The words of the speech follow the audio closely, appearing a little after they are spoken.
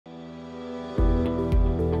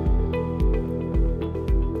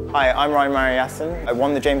Hi, I'm Mario Yasin. I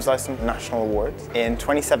won the James Dyson National Award in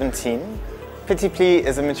 2017. Petit Pli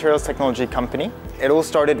is a materials technology company. It all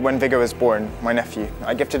started when Viggo was born, my nephew.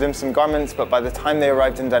 I gifted him some garments, but by the time they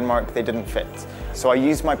arrived in Denmark, they didn't fit. So I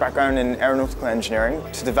used my background in aeronautical engineering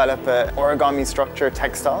to develop an origami structure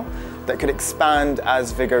textile that could expand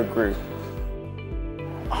as Viggo grew.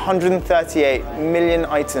 138 million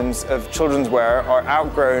items of children's wear are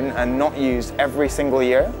outgrown and not used every single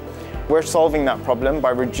year. We're solving that problem by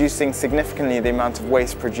reducing significantly the amount of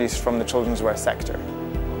waste produced from the children's wear sector.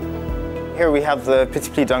 Here we have the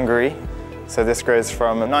Petit Pli dungaree. So this grows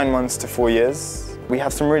from 9 months to 4 years. We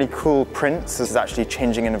have some really cool prints. This is actually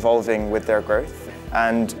changing and evolving with their growth.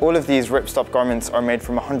 And all of these ripstop garments are made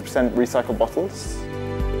from 100% recycled bottles.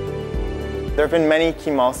 There have been many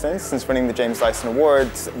key milestones since winning the James Dyson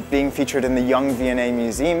Award, being featured in the Young V&A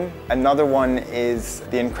Museum. Another one is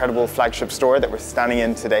the incredible flagship store that we're standing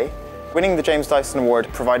in today. Winning the James Dyson Award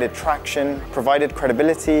provided traction, provided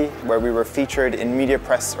credibility, where we were featured in media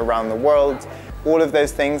press around the world. All of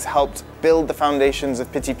those things helped build the foundations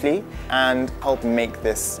of Petit Pli and help make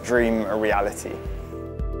this dream a reality.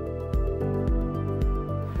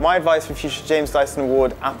 My advice for future James Dyson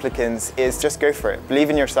Award applicants is just go for it. Believe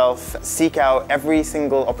in yourself, seek out every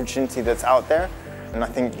single opportunity that's out there, and I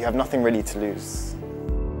think you have nothing really to lose.